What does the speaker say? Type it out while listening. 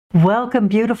Welcome,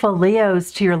 beautiful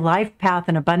Leos, to your Life Path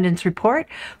and Abundance Report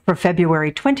for February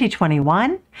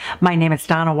 2021. My name is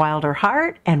Donna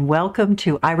Wilder-Hart, and welcome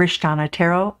to Irish Donna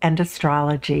Tarot and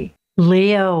Astrology.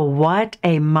 Leo, what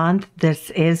a month this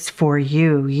is for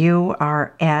you. You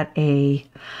are at a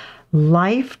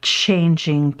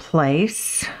life-changing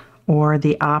place, or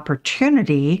the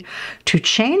opportunity to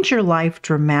change your life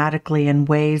dramatically in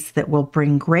ways that will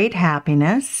bring great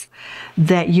happiness,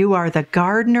 that you are the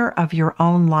gardener of your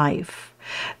own life.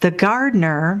 The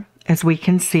gardener, as we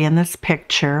can see in this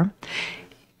picture,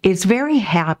 is very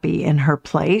happy in her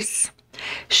place.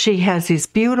 She has these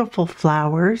beautiful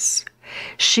flowers.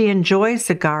 She enjoys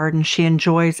the garden. She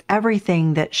enjoys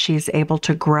everything that she's able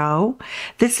to grow.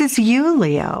 This is you,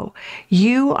 Leo.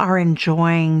 You are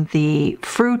enjoying the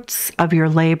fruits of your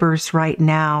labors right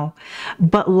now.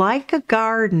 But like a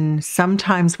garden,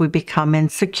 sometimes we become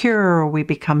insecure or we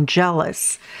become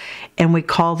jealous, and we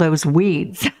call those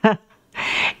weeds.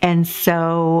 And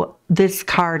so this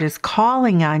card is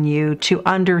calling on you to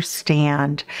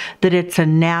understand that it's a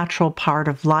natural part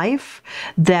of life,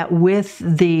 that with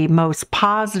the most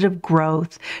positive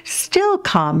growth still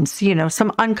comes,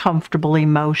 some uncomfortable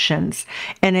emotions.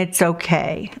 And it's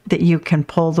okay that you can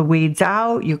pull the weeds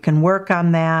out, you can work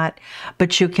on that,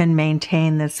 but you can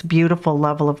maintain this beautiful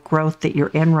level of growth that you're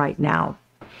in right now.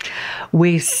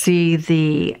 We see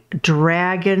the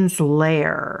dragon's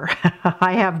lair.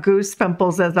 I have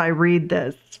goosebumps as I read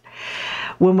this.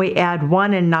 When we add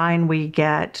 1 and 9, we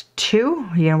get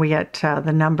 2. We get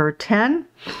the number 10.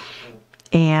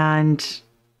 And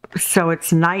so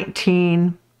it's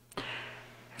 19.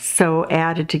 So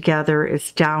added together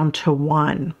is down to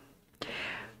 1.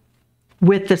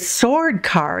 With the sword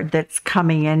card that's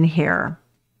coming in here,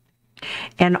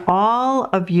 and all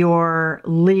of your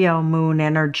Leo moon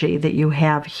energy that you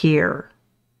have here,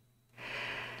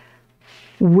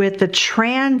 with the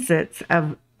transits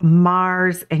of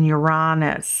Mars and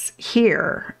Uranus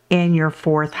here in your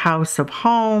 4th house of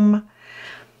home.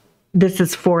 This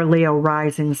is for Leo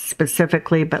rising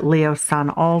specifically, but Leo sun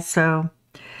also.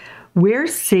 We're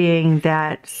seeing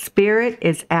that Spirit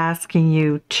is asking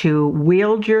you to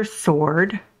wield your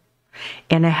sword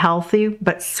in a healthy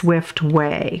but swift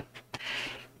way.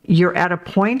 You're at a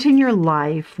point in your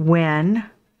life when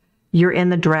you're in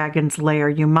the dragon's lair.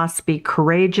 You must be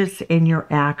courageous in your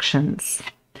actions.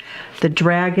 The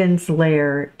dragon's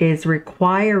lair is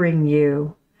requiring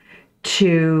you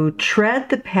to tread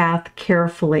the path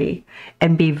carefully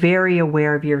and be very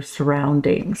aware of your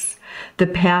surroundings. The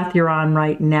path you're on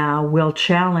right now will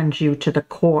challenge you to the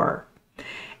core.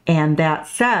 And that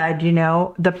said,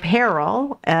 the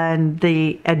peril and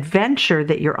the adventure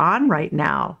that you're on right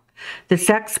now, this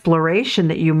exploration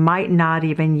that you might not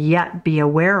even yet be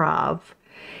aware of,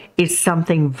 is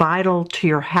something vital to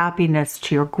your happiness,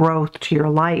 to your growth, to your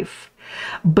life.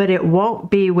 But it won't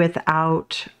be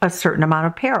without a certain amount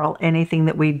of peril. Anything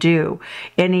that we do,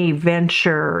 any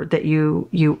venture that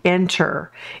you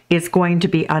enter is going to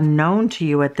be unknown to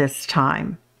you at this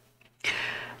time.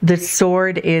 The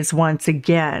sword is once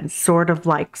again sort of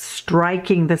like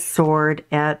striking the sword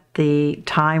at the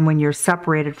time when you're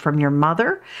separated from your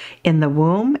mother in the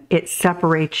womb. It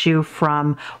separates you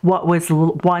from what was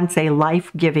once a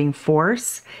life-giving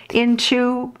force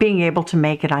into being able to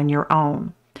make it on your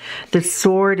own. The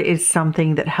sword is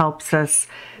something that helps us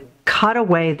cut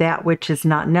away that which is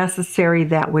not necessary,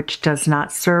 that which does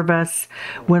not serve us.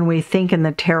 When we think in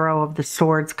the tarot of the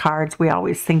swords cards, we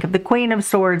always think of the Queen of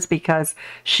Swords because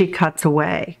she cuts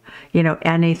away,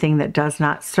 anything that does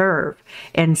not serve.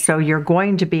 And so you're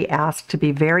going to be asked to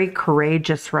be very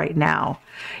courageous right now,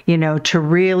 to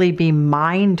really be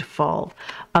mindful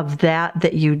of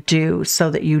that you do, so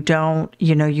that you don't,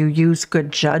 you use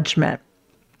good judgment.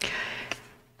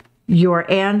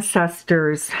 Your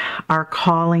ancestors are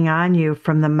calling on you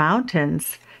from the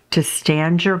mountains to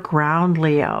stand your ground,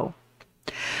 Leo.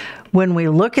 When we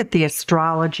look at the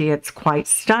astrology, it's quite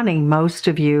stunning. Most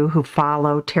of you who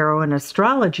follow tarot and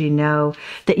astrology know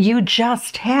that you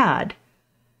just had,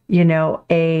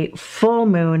 a full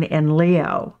moon in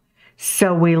Leo.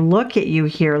 So we look at you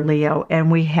here, Leo,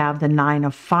 and we have the 9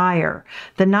 of fire.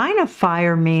 The 9 of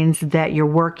fire means that you're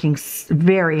working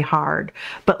very hard,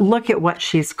 but look at what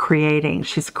she's creating.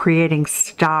 She's creating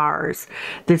stars.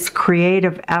 This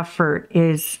creative effort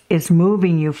is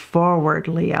moving you forward,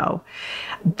 Leo.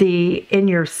 In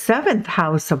your 7th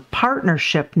house of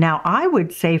partnership, now I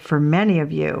would say for many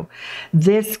of you,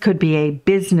 this could be a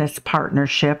business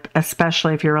partnership,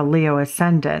 especially if you're a Leo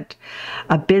ascendant.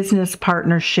 A business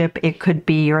partnership, It could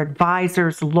be your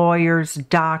advisors, lawyers,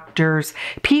 doctors,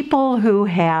 people who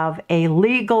have a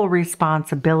legal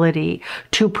responsibility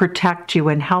to protect you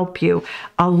and help you,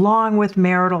 along with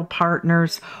marital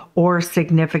partners or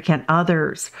significant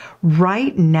others.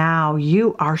 Right now,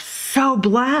 you are so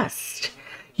blessed.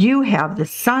 You have the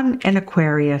sun in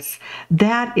Aquarius.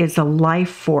 That is a life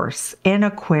force in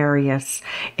Aquarius.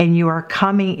 And you are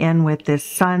coming in with this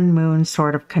sun-moon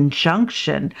sort of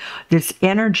conjunction, this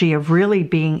energy of really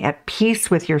being at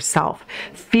peace with yourself,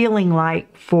 feeling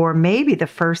like for maybe the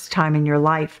first time in your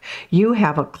life, you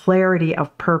have a clarity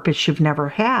of purpose you've never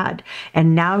had.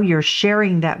 And now you're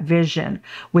sharing that vision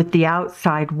with the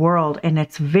outside world, and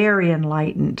it's very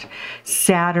enlightened.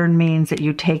 Saturn means that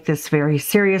you take this very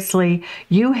seriously.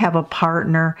 You have a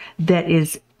partner that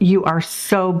you are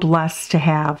so blessed to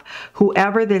have.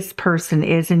 Whoever this person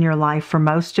is in your life, for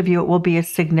most of you, it will be a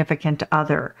significant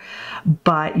other.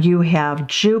 But you have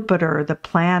Jupiter, the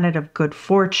planet of good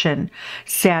fortune,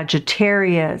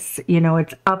 Sagittarius,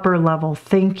 it's upper level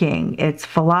thinking, it's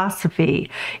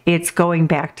philosophy, it's going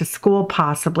back to school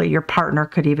possibly. Your partner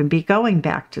could even be going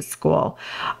back to school.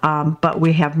 But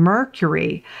we have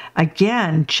Mercury,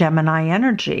 again, Gemini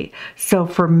energy. So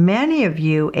for many of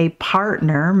you, a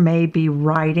partner may be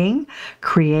writing,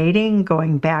 creating,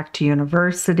 going back to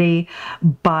university,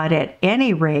 but at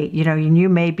any rate, you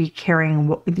may be carrying,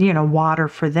 water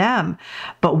for them.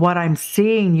 But what I'm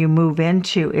seeing you move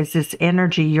into is this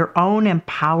energy, your own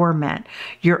empowerment,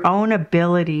 your own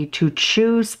ability to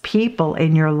choose people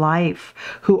in your life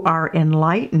who are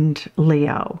enlightened,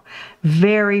 Leo.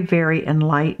 Very, very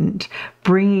enlightened,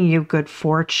 bringing you good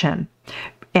fortune.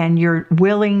 And you're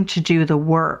willing to do the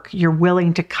work. You're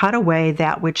willing to cut away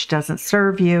that which doesn't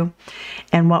serve you.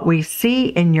 And what we see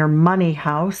in your money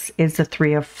house is the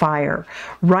Three of Fire.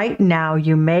 Right now,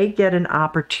 you may get an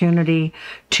opportunity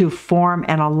to form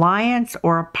an alliance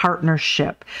or a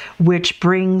partnership, which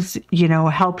brings,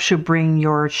 helps you bring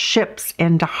your ships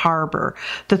into harbor.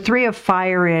 The Three of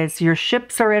Fire is your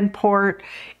ships are in port.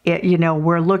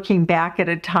 We're looking back at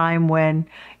a time when,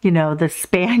 the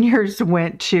Spaniards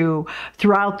went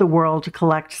throughout the world to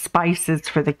collect spices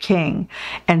for the king.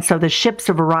 And so the ships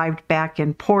have arrived back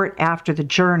in port after the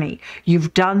journey.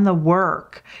 You've done the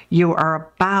work. You are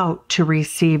about to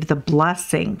receive the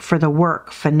blessing for the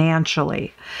work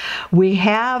financially. We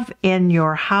have in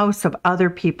your house of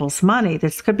other people's money,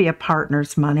 this could be a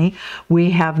partner's money, we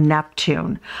have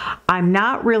Neptune. I'm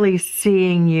not really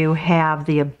seeing you have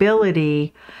the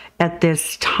ability at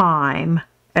this time,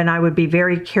 and I would be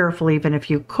very careful, even if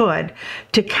you could,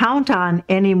 to count on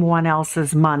anyone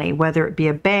else's money, whether it be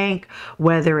a bank,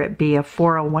 whether it be a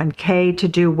 401k to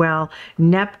do well.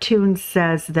 Neptune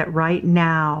says that right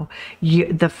now,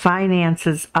 the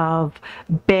finances of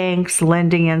banks,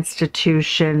 lending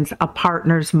institutions, a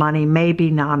partner's money may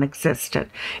be non-existent.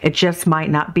 It just might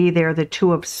not be there. The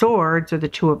Two of Swords or the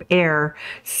Two of Air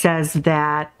says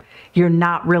that you're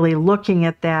not really looking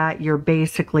at that. You're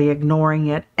basically ignoring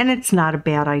it. And it's not a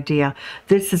bad idea.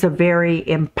 This is a very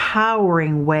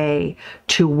empowering way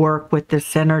to work with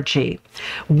this energy.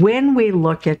 When we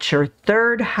look at your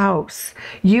third house,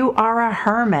 you are a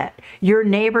hermit. Your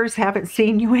neighbors haven't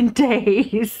seen you in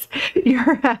days.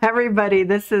 Everybody,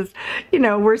 this is,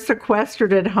 we're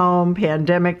sequestered at home,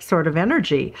 pandemic sort of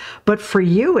energy. But for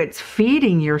you, it's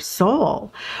feeding your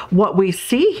soul. What we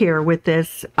see here with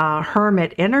this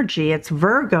hermit energy, it's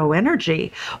Virgo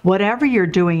energy. Whatever you're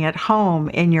doing at home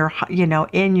in your,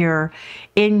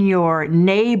 in your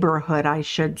neighborhood, I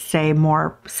should say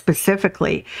more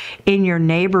specifically, in your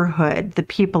neighborhood, the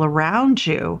people around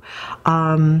you,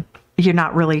 you're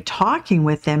not really talking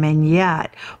with them, and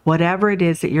yet whatever it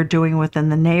is that you're doing within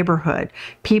the neighborhood,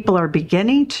 people are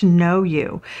beginning to know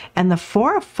you. And the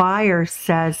Four of Fire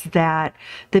says that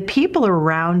the people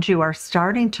around you are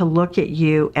starting to look at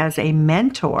you as a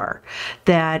mentor,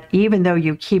 that even though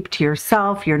you keep to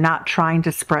yourself, you're not trying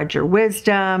to spread your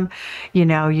wisdom,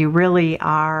 you really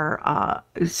are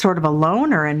sort of a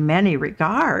loner in many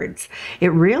regards.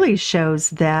 It really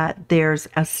shows that there's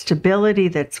a stability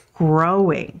that's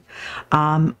growing.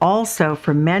 Also,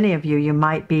 for many of you, you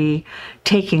might be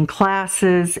taking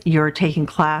classes. You're taking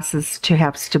classes to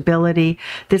have stability.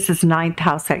 This is ninth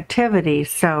house activity.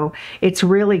 So it's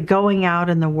really going out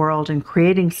in the world and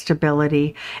creating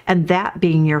stability, and that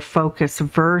being your focus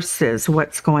versus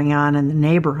what's going on in the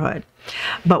neighborhood.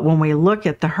 But when we look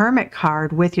at the Hermit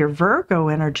card with your Virgo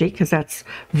energy, because that's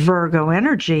Virgo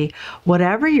energy,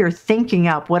 whatever you're thinking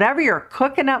up, whatever you're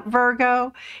cooking up,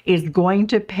 Virgo, is going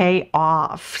to pay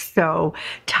off. So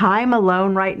time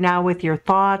alone right now with your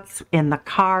thoughts in the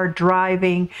car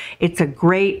driving, it's a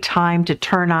great time to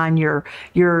turn on your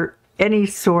any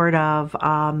sort of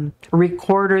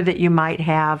recorder that you might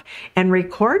have, and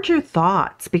record your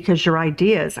thoughts because your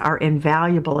ideas are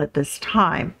invaluable at this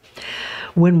time.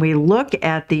 When we look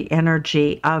at the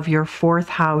energy of your fourth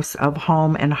house of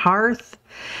home and hearth,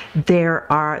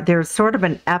 there's sort of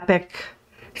an epic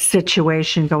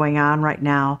situation going on right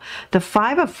now. The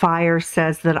Five of Fire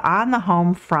says that on the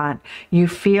home front, you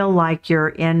feel like you're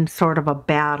in sort of a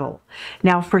battle.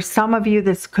 Now, for some of you,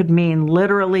 this could mean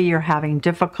literally you're having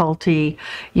difficulty,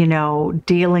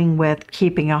 dealing with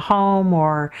keeping a home,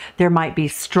 or there might be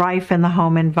strife in the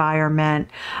home environment,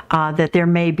 that there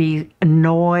may be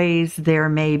noise, there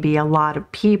may be a lot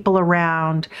of people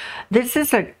around. This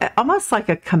is almost like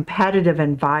a competitive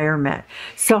environment.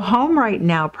 So home right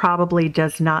now probably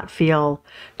does not feel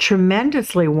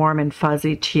tremendously warm and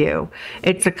fuzzy to you.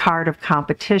 It's a card of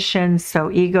competition, so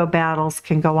ego battles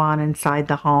can go on inside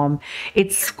the home.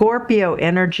 It's Scorpio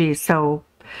energy, so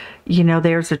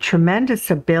there's a tremendous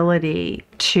ability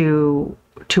to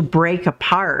break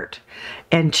apart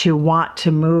and to want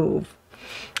to move.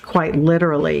 Quite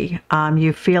literally,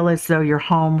 you feel as though your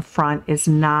home front is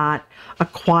not a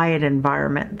quiet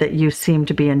environment that you seem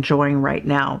to be enjoying right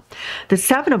now. The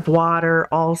Seven of Water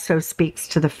also speaks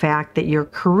to the fact that your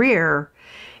career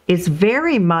is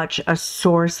very much a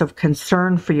source of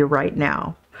concern for you right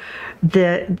now.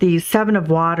 The Seven of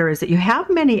Water is that you have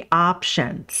many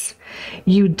options.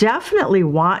 You definitely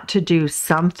want to do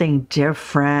something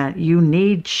different. You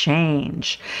need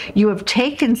change. You have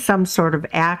taken some sort of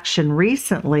action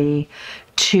recently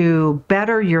to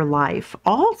better your life.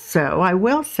 Also, I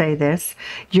will say this,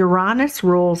 Uranus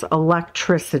rules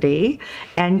electricity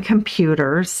and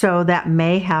computers, so that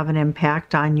may have an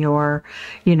impact on your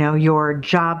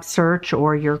job search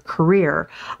or your career.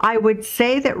 I would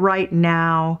say that right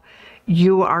now,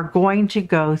 you are going to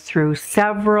go through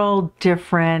several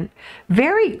different,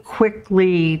 very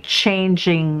quickly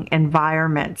changing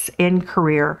environments in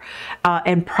career,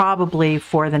 and probably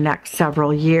for the next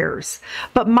several years.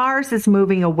 But Mars is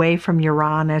moving away from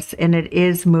Uranus, and it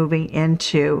is moving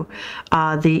into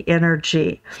the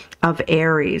energy of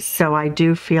Aries. So I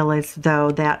do feel as though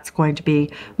that's going to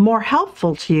be more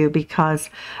helpful to you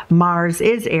because Mars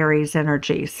is Aries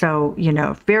energy. So,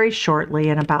 very shortly,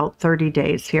 in about 30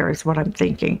 days here is what I'm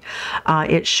thinking,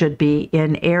 it should be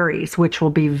in Aries, which will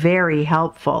be very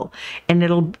helpful. And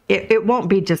it won't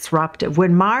be disruptive.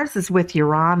 When Mars is with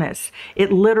Uranus,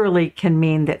 it literally can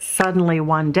mean that suddenly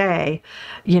one day,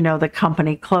 the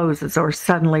company closes, or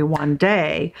suddenly one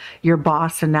day your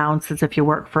boss announces, if you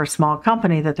work for a small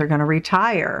company, that they're going to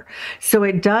retire. So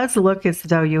it does look as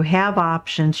though you have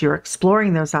options. You're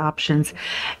exploring those options.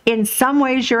 In some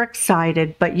ways you're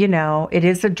excited, but it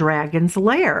is a dragon's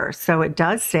lair. So it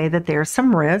does say that there's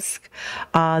some risk,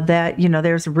 that,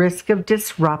 there's risk of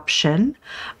disruption,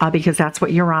 because that's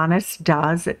what Uranus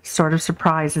does. It sort of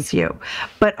surprises you.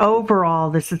 But overall,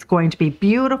 this is going to be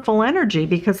beautiful energy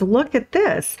because look at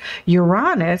this.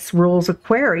 Uranus rules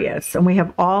Aquarius, and we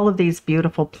have all of these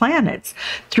beautiful planets.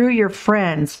 Through your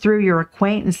friends, through your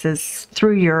acquaintances,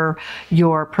 through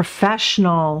your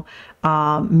professional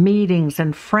meetings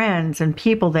and friends and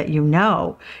people that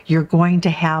you're going to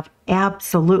have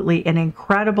absolutely an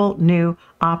incredible new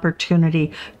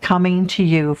opportunity coming to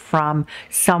you from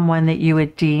someone that you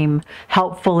would deem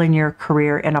helpful in your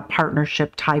career in a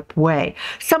partnership type way.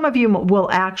 Some of you will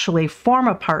actually form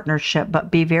a partnership,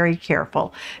 but be very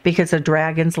careful because a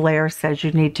dragon's lair says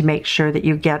you need to make sure that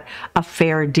you get a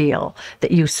fair deal,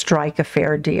 that you strike a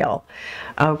fair deal.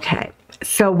 Okay.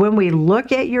 So when we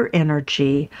look at your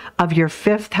energy of your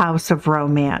fifth house of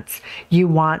romance, you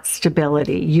want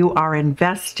stability. You are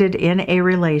invested in a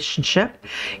relationship.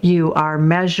 You are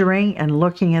measuring and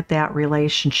looking at that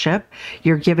relationship.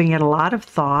 You're giving it a lot of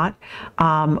thought.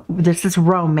 This is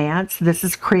romance. This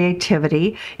is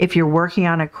creativity. If you're working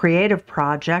on a creative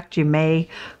project, you may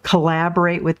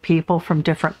collaborate with people from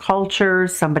different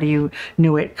cultures, somebody you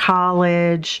knew at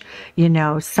college,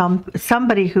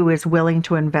 somebody who is willing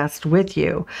to invest with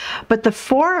you. But the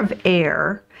Four of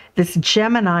Air, this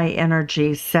Gemini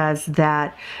energy, says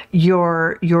that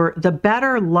the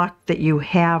better luck that you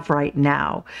have right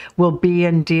now will be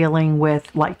in dealing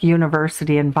with like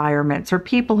university environments or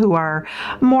people who are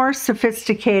more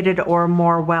sophisticated or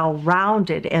more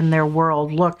well-rounded in their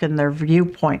world look and their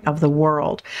viewpoint of the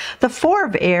world. The Four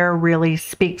of Air really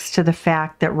speaks to the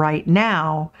fact that right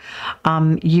now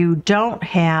you don't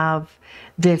have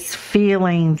this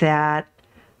feeling that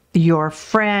Your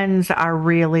friends are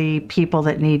really people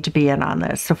that need to be in on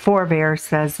this. So Four of Air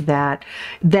says that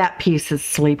that piece is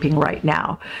sleeping right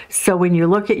now. So when you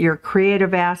look at your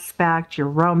creative aspect, your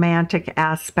romantic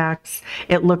aspects,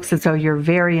 it looks as though you're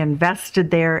very invested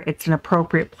there. It's an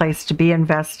appropriate place to be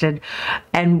invested.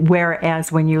 And whereas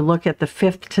when you look at the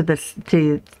 5th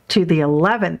to the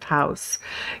 11th house,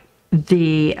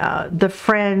 the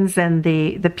friends and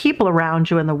the people around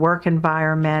you in the work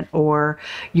environment or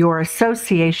your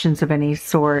associations of any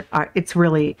sort it's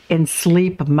really in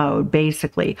sleep mode.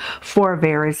 Basically, Four of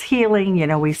Air is healing. You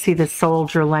know, we see the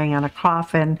soldier laying on a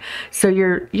coffin, so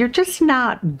you're just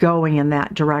not going in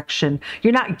that direction.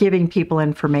 You're not giving people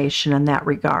information in that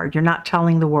regard. You're not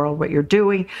telling the world what you're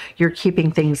doing. You're keeping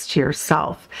things to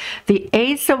yourself. The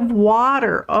Ace of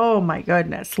Water, oh my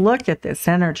goodness, look at this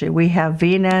energy. We have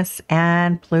Venus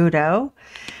and Pluto.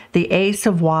 The Ace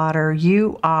of Water,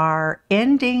 you are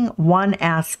ending one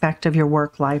aspect of your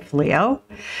work life, Leo,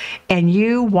 and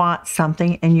you want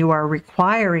something and you are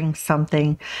requiring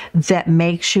something that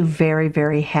makes you very,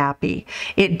 very happy.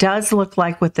 It does look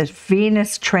like with the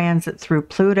Venus transit through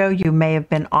Pluto, you may have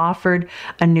been offered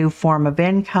a new form of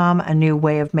income, a new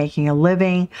way of making a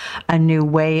living, a new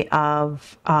way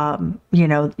of,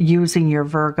 using your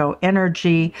Virgo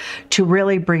energy to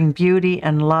really bring beauty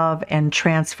and love and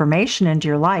transformation into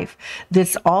your life.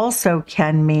 This also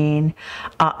can mean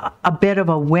a bit of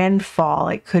a windfall.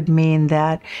 It could mean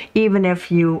that even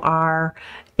if you are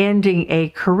ending a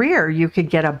career, you could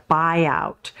get a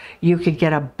buyout. You could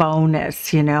get a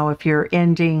bonus, if you're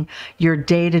ending your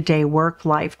day-to-day work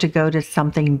life to go to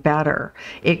something better.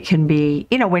 It can be,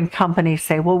 when companies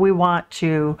say, well, we want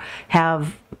to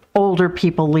have older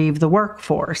people leave the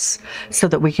workforce so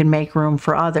that we can make room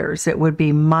for others. It would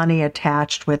be money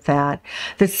attached with that.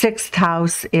 The 6th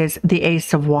house is the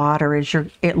Ace of Water.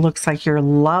 It looks like you're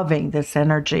loving this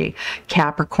energy.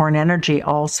 Capricorn energy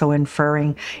also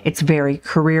inferring it's very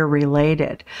career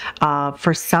related.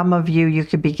 For some of you, you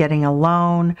could be getting a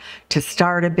loan to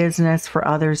start a business. For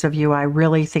others of you, I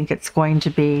really think it's going to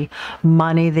be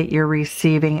money that you're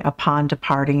receiving upon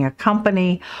departing a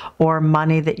company, or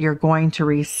money that you're going to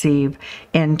receive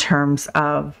in terms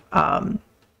of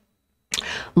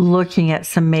looking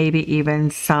at maybe even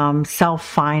some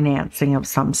self-financing of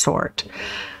some sort.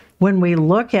 When we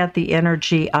look at the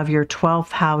energy of your 12th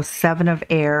house, 7 of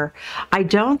Air, I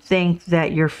don't think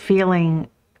that you're feeling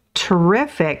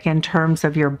terrific in terms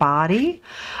of your body.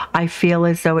 I feel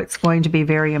as though it's going to be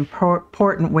very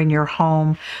important when you're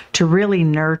home to really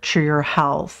nurture your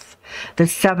health. The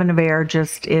 7 of Air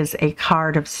just is a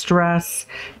card of stress.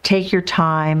 Take your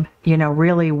time,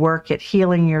 really work at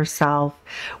healing yourself.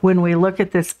 When we look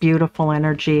at this beautiful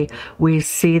energy, we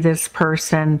see this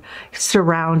person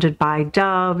surrounded by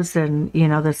doves and,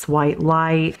 this white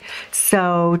light.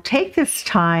 So take this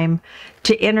time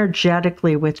to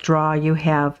energetically withdraw. You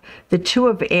have the 2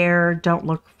 of Air. Don't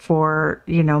look for,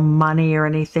 money or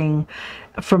anything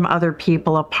from other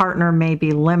people. A partner may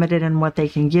be limited in what they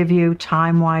can give you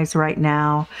time-wise right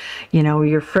now.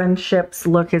 Your friendships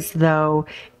look as though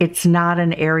it's not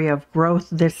an area of growth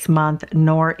this month,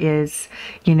 nor is,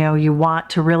 you want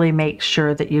to really make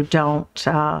sure that you don't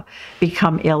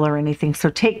become ill or anything. So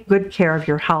take good care of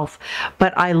your health.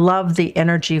 But I love the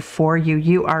energy for you.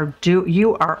 You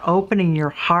are opening your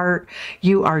heart.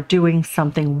 You are doing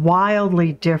something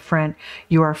wildly different.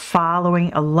 You are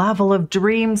following a level of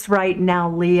dreams right now,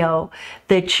 Leo,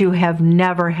 that you have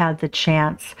never had the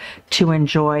chance to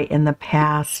enjoy in the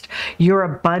past. Your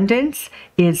abundance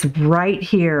is right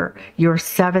here, your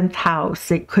 7th house.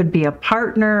 It could be a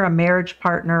partner, a marriage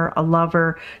partner, a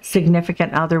lover,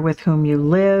 significant other with whom you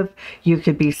live. You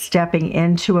could be stepping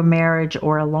into a marriage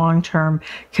or a long-term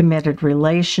committed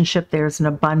relationship. There's an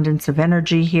abundance of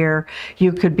energy here.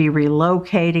 You could be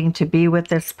relocating to be with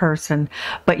this person,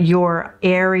 but your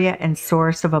area and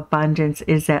source of abundance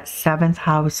is that 7th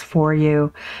house for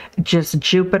you. Just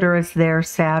Jupiter is there,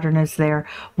 Saturn is there.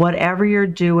 Whatever you're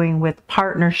doing with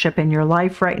partnership in your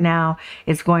life right now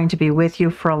is going to be with you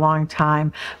for a long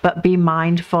time, but be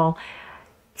mindful.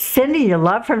 Sending you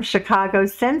love from Chicago.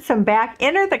 Send some back.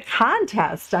 Enter the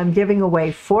contest. I'm giving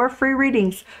away 4 free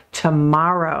readings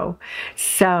tomorrow.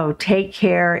 So take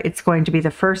care. It's going to be the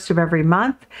 1st of every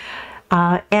month.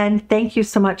 And thank you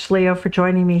so much, Leo, for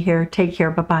joining me here. Take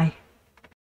care. Bye-bye.